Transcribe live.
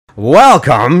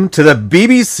Welcome to the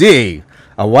BBC,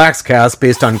 a waxcast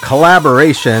based on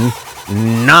collaboration,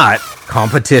 not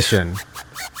competition.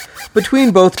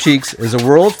 Between both cheeks is a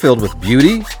world filled with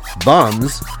beauty,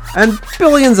 bums, and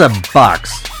billions of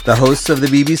bucks. The hosts of the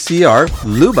BBC are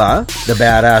Luba, the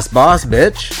badass boss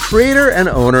bitch, creator and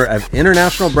owner of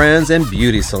international brands and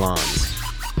beauty salons.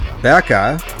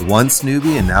 Becca, once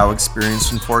newbie and now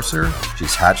experienced enforcer,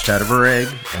 she's hatched out of her egg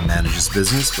and manages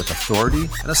business with authority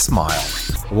and a smile.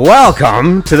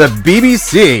 Welcome to the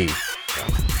BBC.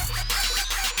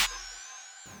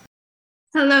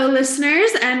 Hello, listeners,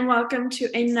 and welcome to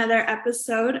another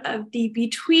episode of the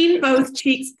Between Both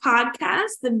Cheeks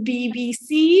podcast, the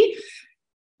BBC.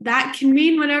 That can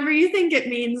mean whatever you think it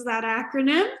means, that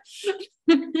acronym.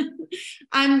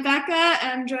 I'm Becca.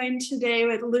 I'm joined today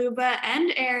with Luba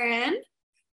and Aaron,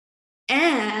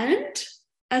 and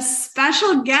a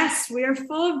special guest. We are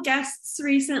full of guests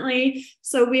recently.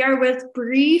 So we are with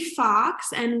Bree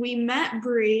Fox, and we met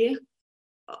Bree.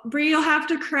 Bree, you'll have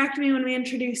to correct me when we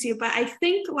introduce you, but I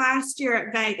think last year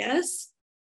at Vegas,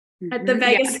 at the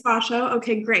Vegas Spa Show.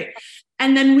 Okay, great.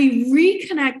 And then we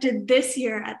reconnected this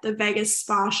year at the Vegas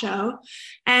Spa Show,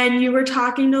 and you were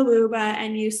talking to Luba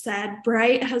and you said,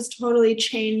 Bryght has totally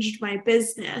changed my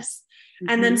business.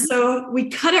 And then so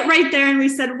we cut it right there and we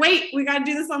said, wait, we got to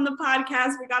do this on the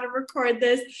podcast. We got to record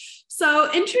this.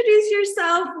 So introduce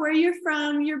yourself, where you're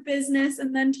from, your business,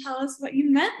 and then tell us what you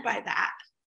meant by that.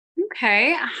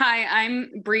 Okay. Hi,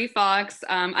 I'm Bree Fox.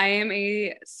 I am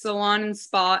a salon and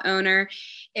spa owner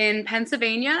in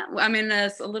Pennsylvania. I'm in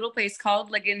a little place called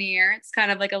Ligonier. It's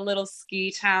kind of like a little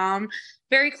ski town,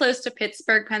 very close to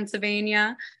Pittsburgh,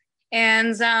 Pennsylvania.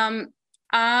 And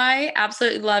I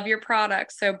absolutely love your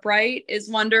products. So Bryght is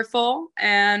wonderful.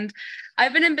 And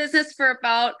I've been in business for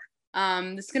about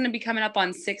this is going to be coming up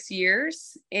on 6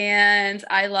 years, and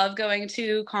I love going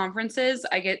to conferences.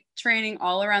 I get training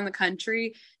all around the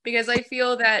country because I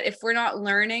feel that if we're not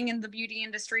learning in the beauty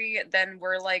industry, then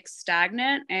we're like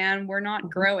stagnant and we're not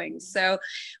growing. So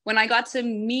when I got to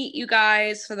meet you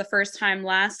guys for the first time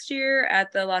last year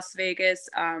at the Las Vegas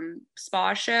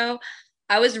spa show,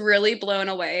 I was really blown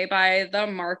away by the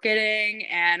marketing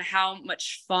and how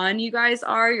much fun you guys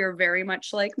are. You're very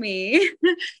much like me.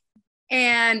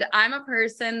 And I'm a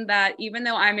person that, even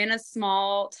though I'm in a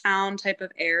small town type of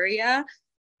area,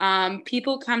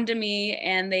 people come to me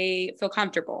and they feel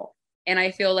comfortable. And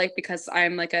I feel like because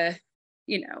I'm like a,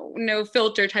 no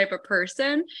filter type of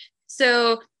person.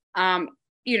 So, I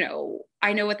know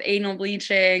with anal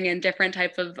bleaching and different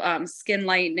type of skin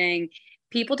lightening,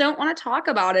 people don't want to talk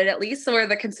about it, at least for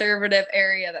the conservative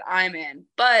area that I'm in.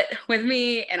 But with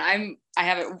me, and I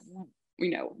have it,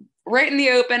 right in the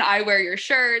open. I wear your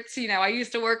shirts. I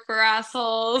used to work for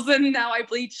assholes and now I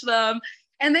bleach them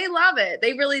and they love it.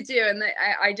 They really do. And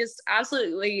I just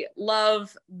absolutely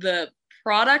love the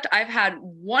product. I've had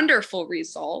wonderful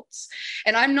results,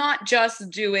 and I'm not just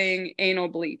doing anal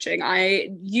bleaching. I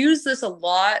use this a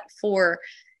lot for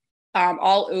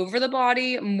all over the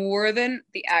body more than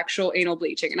the actual anal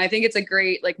bleaching. And I think it's a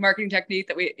great marketing technique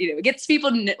that it gets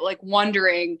people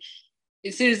wondering.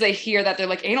 As soon as they hear that, they're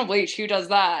like, anal bleach, who does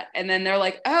that? And then they're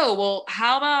like, oh, well,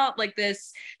 how about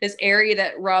this area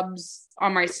that rubs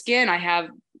on my skin? I have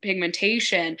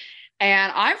pigmentation.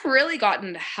 And I've really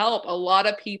gotten to help a lot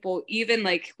of people, even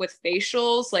with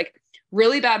facials,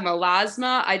 really bad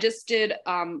melasma. I just did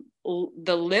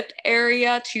the lip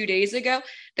area 2 days ago.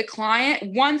 The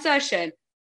client, one session,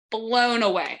 blown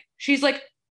away. She's like,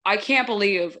 I can't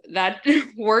believe that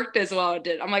worked as well as it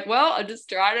did. I'm like, well, I just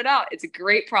tried it out. It's a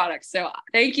great product. So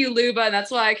thank you, Luba. And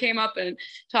that's why I came up and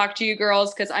talked to you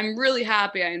girls, because I'm really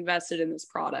happy I invested in this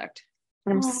product.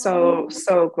 I'm so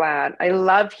glad. I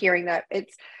love hearing that.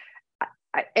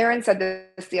 Aaron said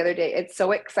this the other day. It's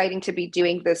so exciting to be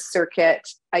doing this circuit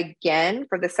again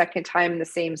for the second time in the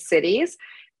same cities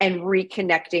and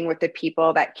reconnecting with the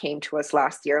people that came to us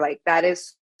last year. That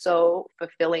is so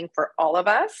fulfilling for all of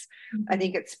us. I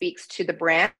think it speaks to the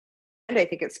brand. I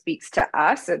think it speaks to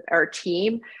us, our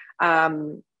team,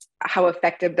 how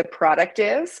effective the product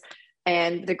is,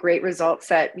 and the great results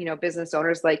that, business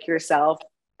owners like yourself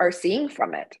are seeing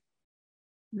from it.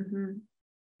 Mm-hmm.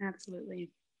 Absolutely.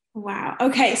 Wow.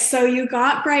 Okay. So you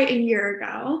got Bryght a year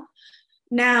ago.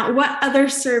 Now, what other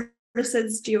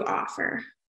services do you offer?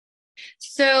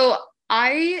 So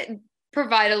I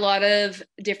provide a lot of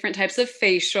different types of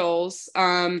facials,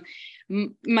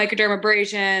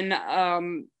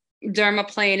 microdermabrasion,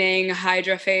 dermaplaning,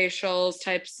 hydrofacials,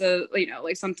 types of,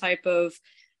 some type of,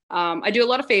 I do a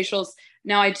lot of facials.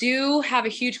 Now I do have a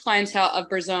huge clientele of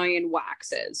Brazilian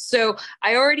waxes. So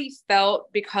I already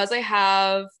felt, because I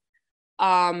have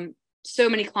so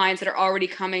many clients that are already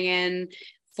coming in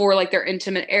for like their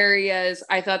intimate areas.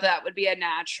 I thought that would be a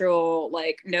natural,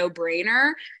 like,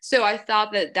 no-brainer. So I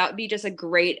thought that that would be just a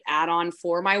great add-on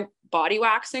for my body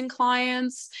waxing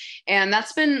clients. And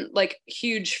that's been like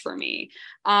huge for me.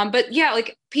 But yeah,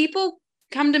 like people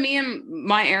come to me in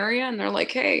my area and they're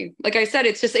like, hey, like I said,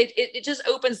 it's just, it just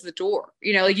opens the door,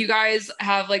 you know, like you guys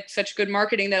have like such good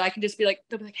marketing that I can just be like,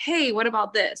 they'll be like, hey, what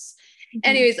about this?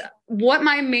 Anyways, what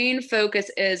my main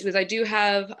focus is, because I do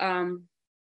have,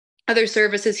 other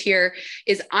services here,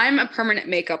 is I'm a permanent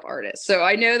makeup artist. So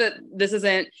I know that this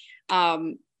isn't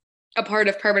a part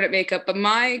of permanent makeup, but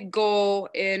my goal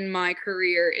in my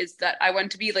career is that I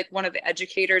want to be like one of the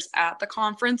educators at the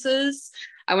conferences.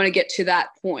 I want to get to that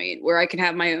point where I can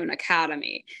have my own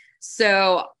academy.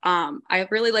 So I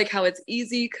really like how it's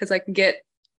easy because I can get,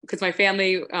 because my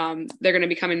family, they're going to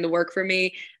be coming to work for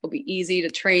me. It'll be easy to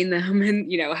train them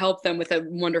and, you know, help them with a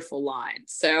wonderful line.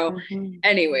 So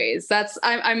anyways,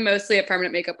 I'm mostly a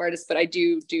permanent makeup artist, but I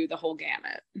do the whole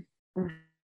gamut.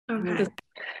 Okay.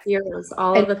 Here's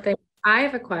all of the things. I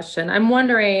have a question. I'm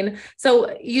wondering,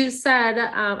 so you said,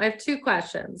 I have two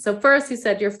questions. So first, you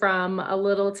said you're from a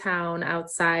little town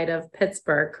outside of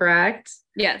Pittsburgh, correct?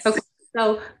 Yes. Okay.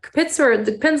 So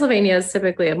Pittsburgh, Pennsylvania is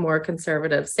typically a more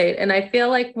conservative state. And I feel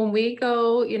like when we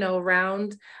go, you know,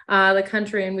 around the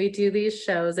country and we do these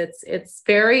shows, it's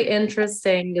very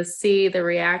interesting to see the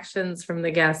reactions from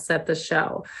the guests at the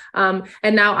show.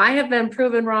 And now I have been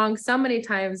proven wrong so many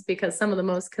times because some of the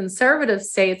most conservative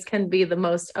states can be the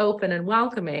most open and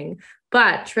welcoming.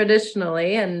 But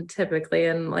traditionally and typically,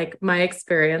 in like my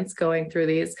experience going through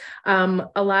these, a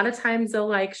lot of times they'll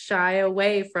like shy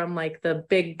away from like the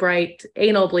big bright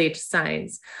anal bleach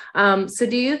signs. So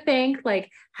do you think like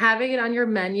having it on your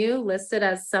menu listed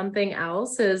as something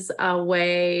else is a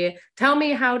way? Tell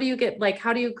me, how do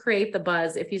you create the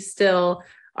buzz if you still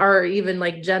are even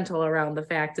like gentle around the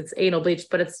fact it's anal bleach,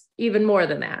 but it's even more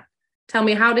than that? Tell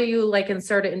me, how do you like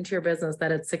insert it into your business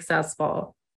that it's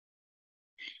successful?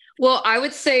 Well, I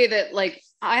would say that like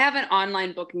I have an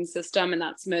online booking system and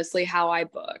that's mostly how I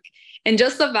book. And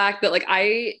just the fact that like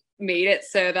I made it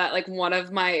so that like one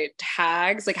of my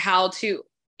tags, like how to,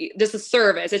 just a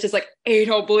service, it's just like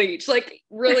anal bleach, like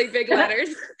really big letters.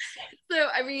 So,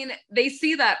 I mean, they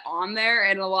see that on there,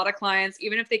 and a lot of clients,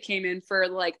 even if they came in for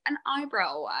like an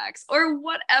eyebrow wax or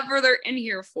whatever they're in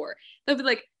here for, they'll be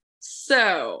like,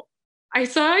 so I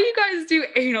saw you guys do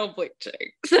anal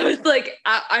bleaching. So it's like,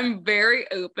 I'm very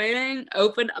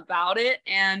open about it.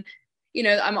 And, you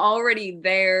know, I'm already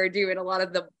there doing a lot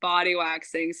of the body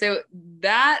waxing. So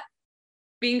that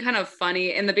being kind of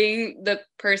funny, and being the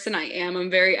person I am,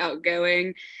 I'm very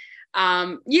outgoing.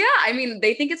 Yeah, I mean,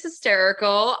 they think it's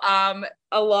hysterical.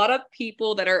 A lot of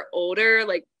people that are older,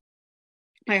 like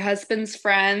my husband's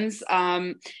friends,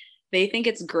 they think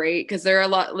it's great because they're a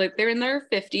lot, like they're in their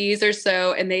 50s or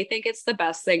so, and they think it's the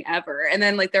best thing ever. And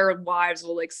then like their wives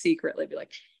will like secretly be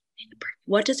like,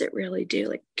 what does it really do?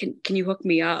 Like, can you hook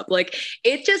me up? Like,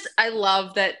 it just, I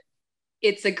love that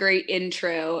it's a great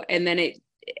intro. And then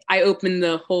I open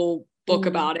the whole book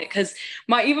about it, because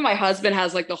even my husband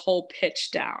has like the whole pitch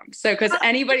down. So because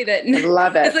anybody that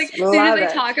love it, it's like, as soon as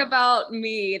they talk about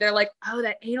me, they're like, oh,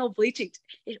 that anal bleaching,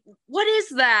 what is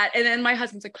that? And then my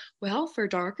husband's like, well, for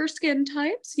darker skin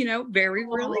types, you know, really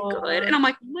good. And I'm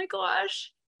like, oh my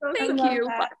gosh, thank you.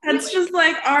 That's just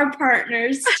like our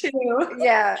partners too.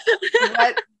 Yeah.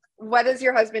 What does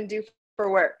your husband do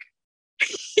for work?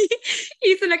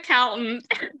 He's an accountant.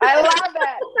 I love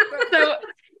it. So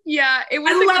yeah, it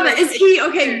was. I love it. Is he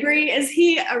okay, Bree? Is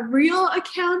he a real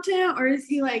accountant, or is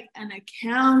he like an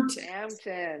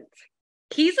accountant?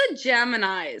 He's a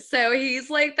Gemini, so he's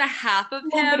like the half of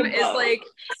him is like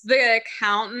the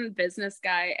accountant business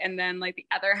guy, and then like the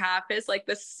other half is like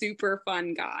the super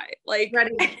fun guy. Like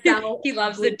he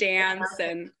loves to dance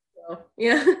and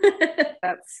yeah.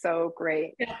 That's so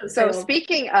great. Yeah, so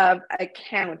speaking of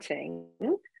accounting,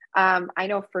 I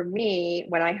know for me,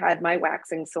 when I had my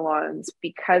waxing salons,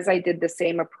 because I did the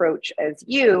same approach as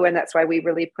you, and that's why we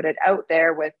really put it out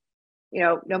there with, you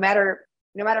know, no matter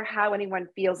how anyone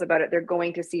feels about it, they're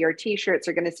going to see our t-shirts,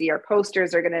 they're going to see our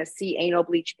posters, they're going to see anal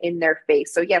bleach in their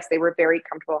face. So yes, they were very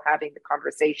comfortable having the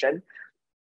conversation.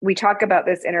 We talk about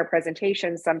this in our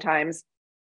presentations sometimes.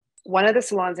 One of the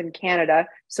salons in Canada,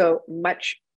 so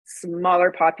much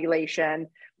smaller population,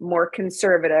 more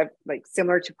conservative, like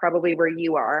similar to probably where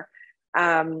you are.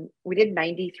 We did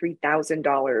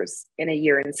 $93,000 in a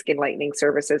year in skin lightening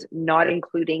services, not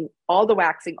including all the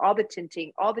waxing, all the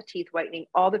tinting, all the teeth whitening,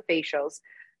 all the facials.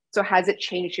 So has it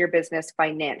changed your business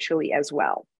financially as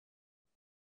well?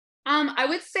 I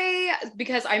would say,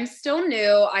 because I'm still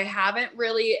new, I haven't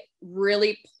really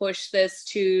really push this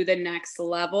to the next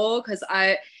level, because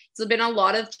there's been a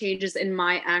lot of changes in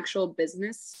my actual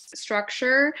business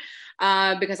structure,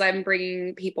 because I'm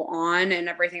bringing people on and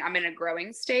everything. I'm in a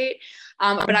growing state.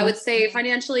 But I would say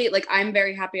financially, like, I'm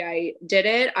very happy I did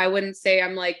it. I wouldn't say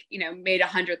I'm like, made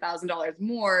 $100,000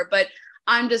 more, but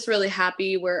I'm just really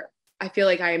happy where I feel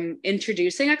like I'm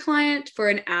introducing a client for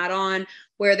an add-on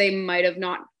where they might have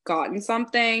not gotten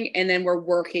something, and then we're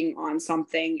working on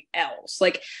something else.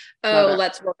 Like,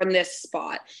 let's work on this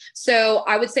spot. So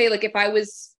I would say, like,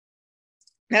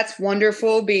 that's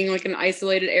wonderful being like an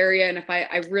isolated area. And if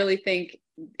I really think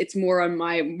it's more on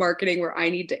my marketing where I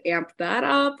need to amp that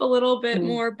up a little bit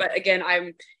more. But again,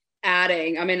 I'm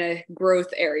in a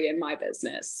growth area in my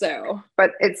business. So,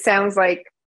 but it sounds like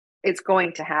it's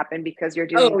going to happen because you're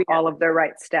doing all of the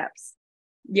right steps.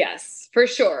 Yes, for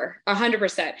sure.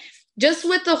 100%. Just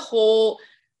with the whole,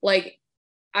 like,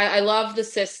 I love the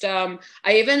system.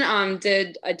 I even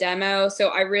did a demo. So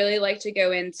I really like to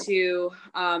go into,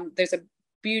 there's a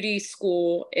beauty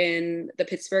school in the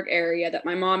Pittsburgh area that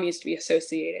my mom used to be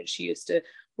associated. She used to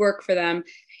work for them.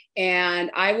 And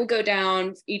I will go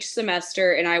down each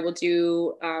semester and I will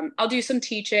do, I'll do some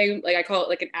teaching. Like, I call it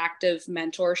like an active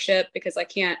mentorship, because I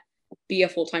can't be a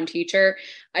full-time teacher.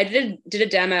 I did a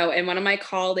demo, and one of my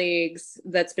colleagues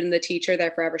that's been the teacher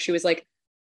there forever, she was like,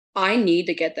 I need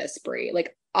to get this, Bree.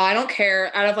 Like, I don't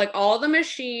care. Out of like all the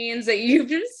machines that you've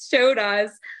just showed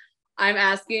us, I'm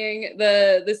asking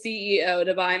the CEO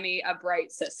to buy me a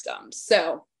Bryght system.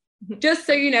 So just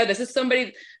so you know, this is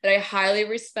somebody that I highly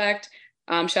respect.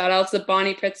 Shout out to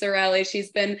Bonnie Pizzarelli.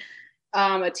 She's been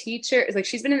a teacher. Like,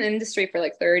 she's been in the industry for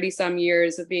like 30 some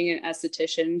years of being an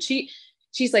esthetician.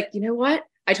 She's like, you know what?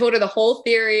 I told her the whole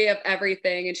theory of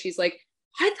everything. And she's like,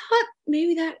 I thought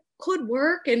maybe that could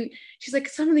work. And she's like,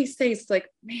 some of these things, it's like,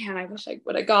 man, I wish I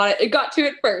would have got it. It got to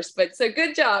it first, but so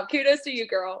good job. Kudos to you,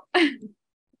 girl.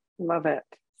 Love it.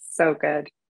 So good.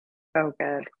 So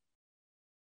good.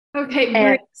 Okay,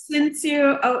 And, Bree,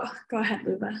 go ahead,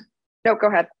 Luba. No, go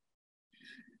ahead.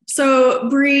 So,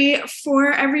 Bree,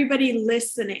 for everybody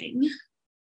listening,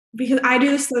 because I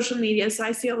do the social media, so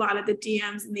I see a lot of the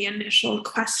DMs and the initial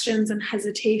questions and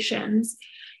hesitations.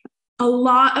 A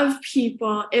lot of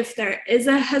people, if there is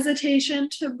a hesitation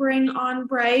to bring on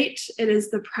Bryght, it is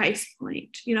the price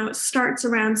point. It starts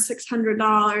around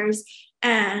 $600,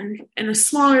 and in a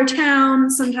smaller town,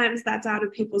 sometimes that's out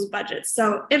of people's budgets.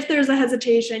 So if there's a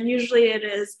hesitation, usually it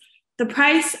is the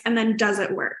price and then does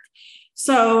it work?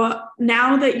 So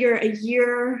now that you're a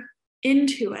year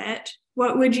into it,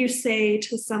 what would you say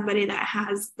to somebody that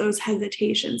has those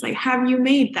hesitations? Like, have you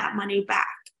made that money back?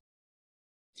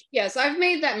 Yes, I've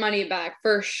made that money back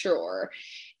for sure.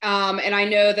 And I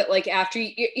know that, like, after,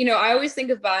 I always think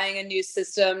of buying a new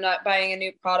system, not buying a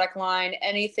new product line,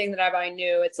 anything that I buy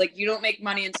new, it's like, you don't make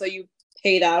money until you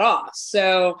pay that off.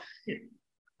 So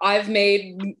I've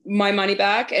made my money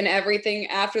back, and everything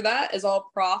after that is all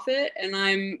profit. And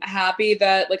I'm happy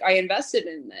that, like, I invested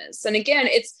in this. And again,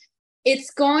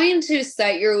 it's going to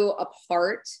set you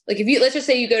apart. Like, let's just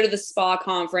say you go to the spa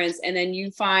conference and then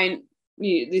you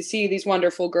see these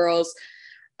wonderful girls,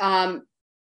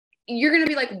 you're going to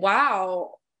be like,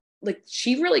 wow, like,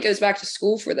 she really goes back to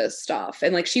school for this stuff.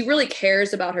 And like, she really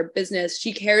cares about her business.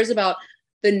 She cares about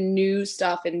the new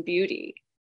stuff in beauty.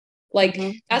 Like,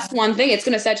 that's one thing. It's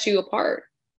going to set you apart.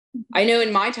 I know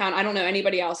in my town, I don't know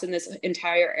anybody else in this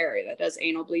entire area that does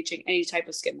anal bleaching, any type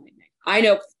of skin lightening. I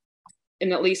know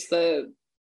in at least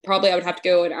probably I would have to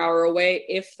go an hour away,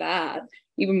 if that,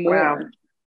 even more. Wow.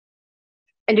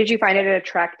 And did you find it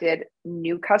attracted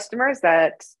new customers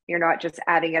that you're not just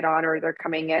adding it on, or they're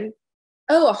coming in?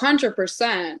 Oh, 100%.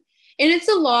 And it's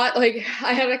a lot. Like,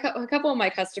 I had a couple of my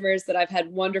customers that I've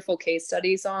had wonderful case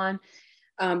studies on.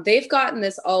 They've gotten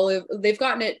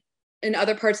it in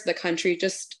other parts of the country,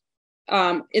 just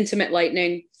intimate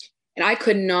lightening. And I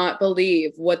could not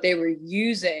believe what they were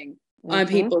using on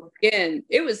people's skin.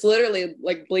 It was literally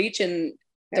like bleaching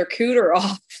their cooter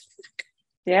off.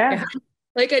 Yeah.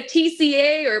 Like a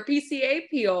TCA or PCA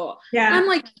peel. Yeah. I'm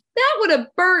like, that would have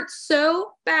burnt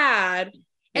so bad.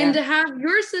 Yeah. And to have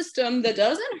your system that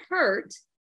doesn't hurt,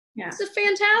 it's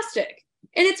fantastic.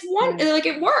 And it's like,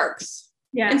 it works.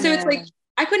 Yeah. And so it's like,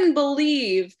 I couldn't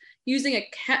believe using a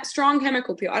strong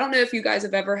chemical peel. I don't know if you guys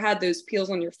have ever had those peels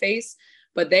on your face,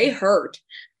 but they hurt.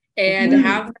 And to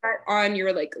have that on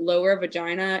your like lower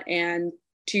vagina and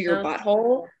to your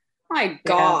butthole, my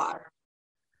God.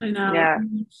 I know. Yeah.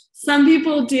 Some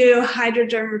people do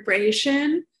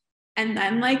hydrodermabrasion and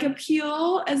then like a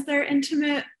peel as their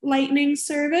intimate lightening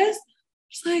service.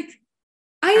 It's like,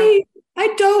 I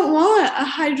don't want a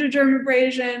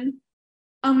hydrodermabrasion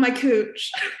on my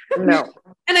cooch. No.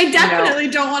 And I definitely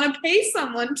don't want to pay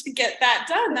someone to get that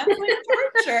done. That's like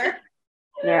torture.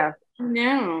 Yeah.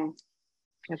 No.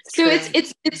 That's So true.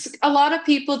 it's a lot of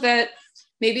people that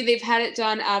maybe they've had it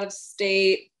done out of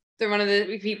state. They're one of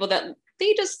the people that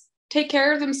they just take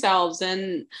care of themselves,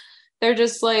 and they're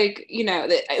just like,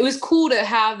 it was cool to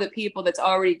have the people that's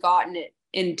already gotten it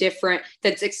in different,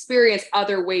 that's experienced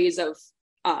other ways of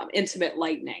intimate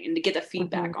lightning, and to get the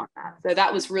feedback on that. So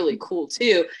that was really cool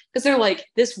too, because they're like,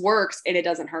 this works and it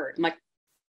doesn't hurt. I'm like,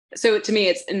 so to me,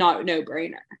 it's not no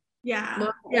brainer. Yeah.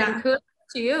 Well, yeah. and kudos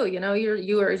to you.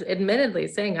 You are admittedly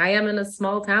saying, I am in a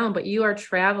small town, but you are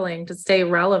traveling to stay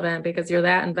relevant because you're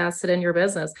that invested in your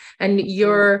business, and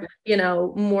you're,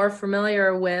 more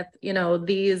familiar with,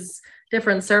 these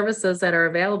different services that are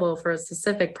available for a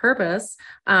specific purpose.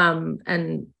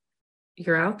 And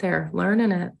you're out there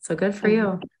learning it. So good for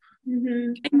you.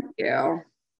 Mm-hmm. Thank you.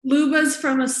 Luba's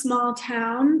from a small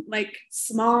town, like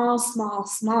small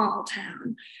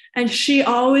town. And she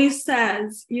always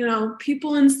says,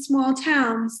 people in small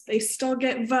towns, they still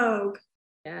get Vogue.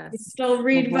 Yes. They still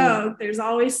read Vogue. There's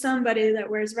always somebody that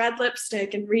wears red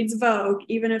lipstick and reads Vogue,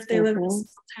 even if they live in a small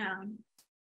town.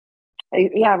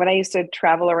 When I used to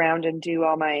travel around and do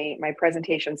all my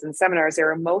presentations and seminars, they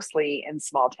were mostly in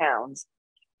small towns.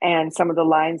 And some of the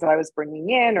lines that I was bringing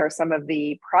in, or some of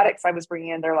the products I was bringing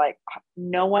in, they're like,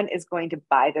 no one is going to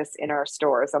buy this in our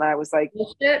stores. And I was like,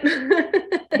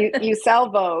 you sell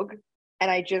Vogue,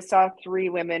 and I just saw 3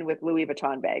 women with Louis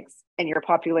Vuitton bags, and your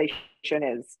population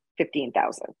is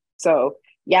 15,000. So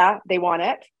yeah, they want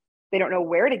it. They don't know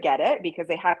where to get it because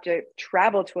they have to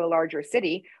travel to a larger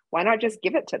city. Why not just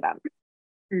give it to them?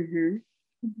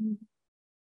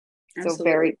 So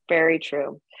very, very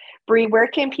true. Bree, where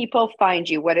can people find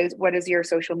you? What is your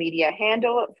social media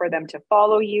handle for them to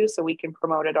follow you, so we can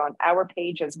promote it on our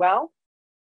page as well?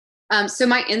 So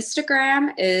my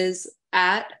Instagram is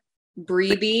at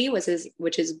Bree, which is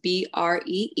BREEBE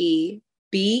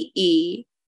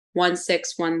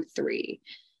 1613.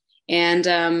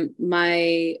 And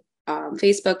my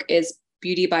Facebook is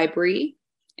Beauty by Bree,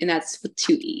 and that's with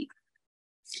 2 E.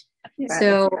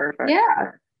 So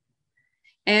yeah.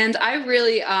 And I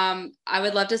really, I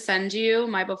would love to send you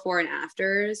my before and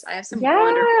afters. I have some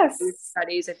wonderful food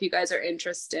studies if you guys are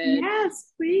interested.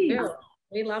 Yes, please.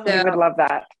 We love it. We would love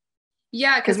that.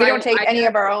 Yeah, because we don't take any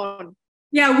of our own.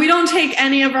 Yeah, we don't take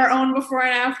any of our own before and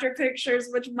after pictures,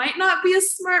 which might not be a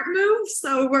smart move.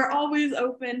 So we're always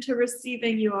open to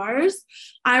receiving yours.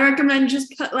 I recommend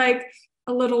just put like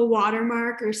a little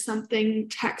watermark or something,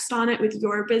 text on it with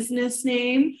your business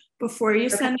name before you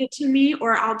send it to me,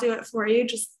 or I'll do it for you.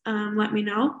 Just let me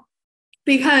know,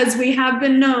 because we have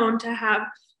been known to have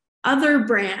other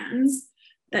brands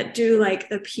that do like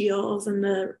the peels and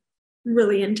the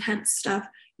really intense stuff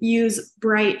use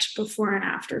Bryght before and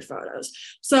after photos.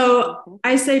 So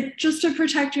I say, just to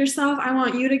protect yourself, I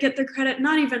want you to get the credit,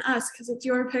 not even us, because it's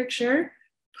your picture.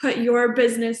 Put your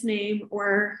business name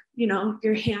or,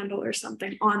 your handle or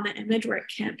something on the image where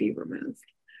it can't be removed.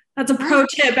 That's a pro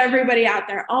tip, everybody out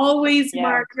there. Always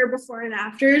mark your before and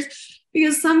afters,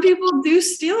 because some people do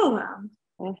steal them.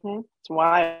 It's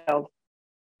wild.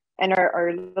 And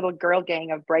our little girl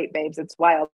gang of Bryght babes, it's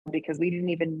wild because we didn't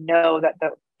even know that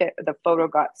the photo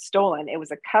got stolen. It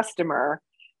was a customer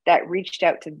that reached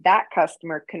out to that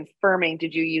customer confirming,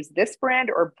 did you use this brand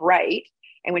or Bryght?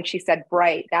 And when she said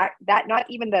Bryght, that not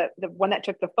even the one that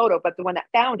took the photo, but the one that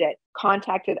found it,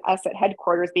 contacted us at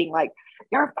headquarters being like,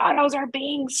 your photos are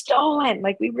being stolen.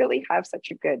 Like, we really have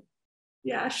such a good.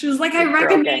 Yeah, she was like, I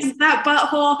recognize that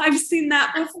butthole. I've seen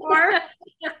that before.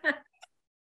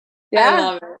 I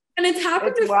love it. And it's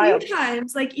happened a few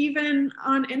times, like even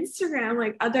on Instagram,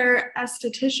 like other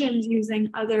estheticians using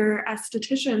other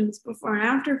estheticians before and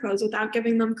after photos without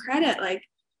giving them credit. Like,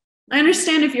 I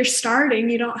understand if you're starting,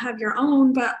 you don't have your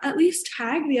own, but at least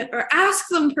tag or ask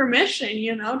them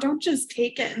permission, don't just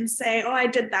take it and say, oh, I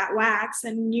did that wax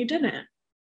and you didn't.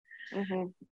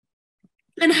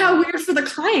 And how weird for the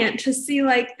client to see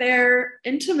like their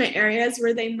intimate areas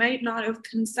where they might not have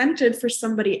consented for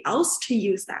somebody else to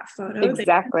use that photo.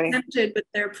 Exactly. They consented with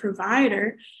their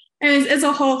provider. And it's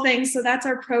a whole thing. So that's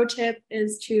our pro tip,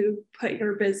 is to put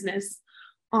your business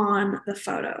on the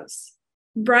photos.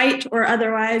 Bryght or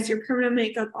otherwise, your permanent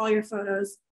makeup, all your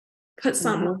photos, put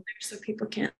some on there so people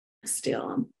can't steal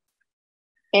them.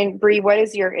 And Bree, what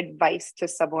is your advice to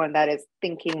someone that is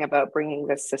thinking about bringing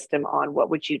this system on? What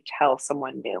would you tell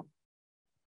someone new?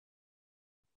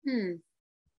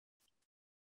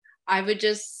 I would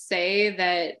just say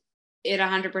that it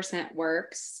 100%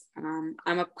 works.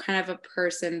 I'm a kind of a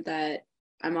person that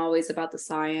I'm always about the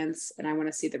science and I want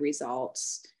to see the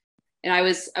results. And I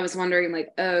was wondering like,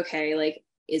 okay, like,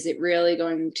 is it really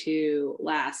going to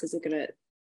last? Is it going to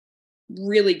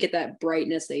really get that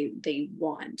brightness they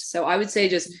want? So I would say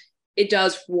just, it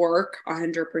does work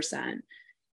 100%.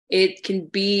 It can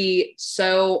be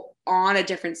so on a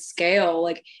different scale.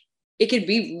 Like it could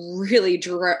be really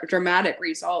dramatic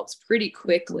results pretty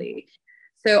quickly.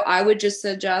 So I would just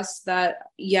suggest that,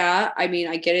 yeah, I mean,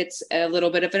 I get it's a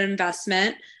little bit of an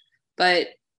investment, but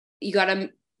you got to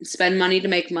spend money to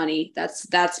make money.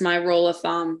 That's my rule of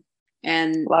thumb.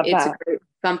 And Love it's that.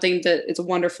 something that it's a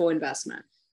wonderful investment.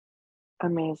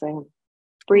 Amazing.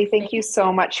 Bree, thank you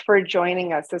so much for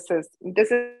joining us. This has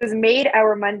made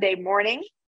our Monday morning.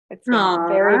 It's been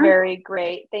very, very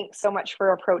great. Thanks so much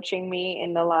for approaching me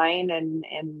in the line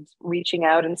and reaching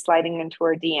out and sliding into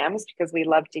our DMs, because we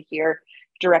love to hear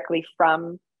directly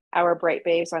from our Bryght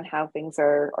babes on how things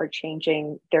are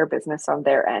changing their business on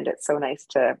their end. It's so nice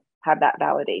to have that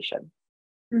validation.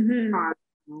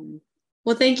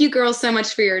 Well, thank you girls so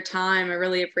much for your time. I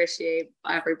really appreciate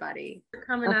everybody for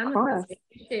coming on with us. We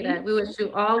appreciate it. We wish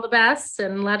you all the best,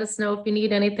 and let us know if you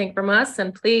need anything from us,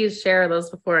 and please share those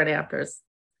before and afters.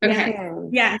 Okay.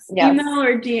 Yes. Email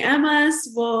or DM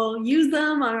us. We'll use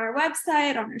them on our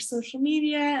website, on our social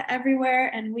media,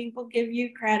 everywhere, and we will give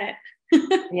you credit.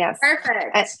 Yes.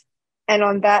 Perfect. And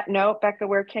on that note, Becca,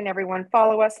 where can everyone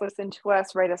follow us, listen to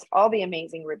us, write us all the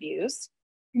amazing reviews?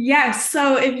 Yes.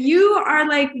 So if you are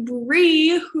like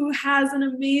Bree, who has an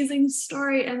amazing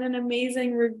story and an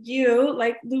amazing review,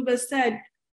 like Luba said,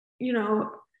 you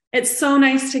know, it's so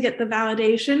nice to get the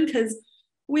validation, because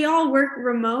we all work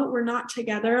remote. We're not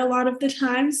together a lot of the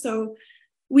time. So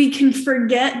we can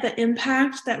forget the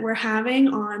impact that we're having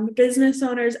on business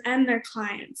owners and their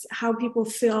clients, how people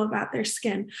feel about their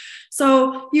skin.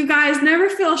 So you guys never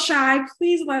feel shy.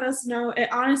 Please let us know.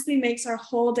 It honestly makes our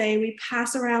whole day. We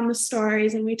pass around the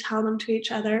stories and we tell them to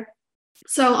each other.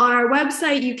 So on our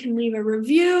website, you can leave a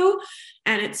review,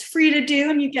 and it's free to do.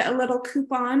 And you get a little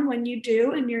coupon when you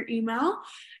do in your email,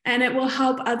 and it will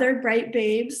help other Bryght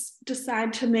babes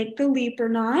decide to make the leap or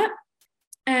not.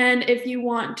 And if you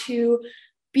want to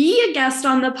be a guest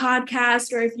on the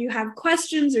podcast, or if you have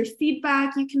questions or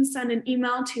feedback, you can send an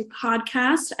email to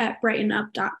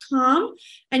podcast@brightonup.com,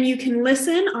 and you can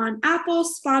listen on Apple,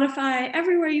 Spotify,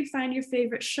 everywhere you find your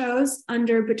favorite shows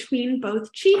under Between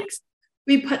Both Cheeks.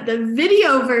 We put the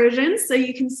video version so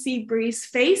you can see Bree's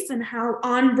face and how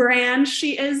on brand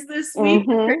she is this week,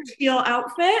 her teal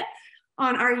outfit,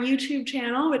 on our YouTube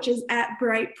channel, which is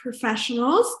 @Bryght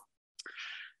Professionals.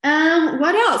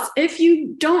 What else? If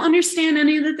you don't understand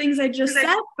any of the things I just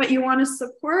said, but you want to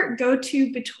support, go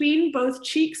to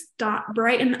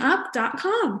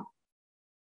betweenbothcheeks.brightonup.com.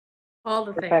 All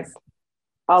the Perfect. things.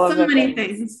 So many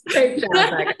things. Great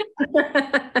job.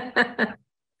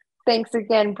 Thanks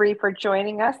again, Bree, for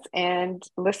joining us, and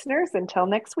listeners, until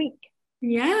next week.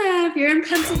 Yeah, if you're in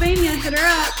Pennsylvania, hit her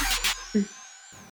up.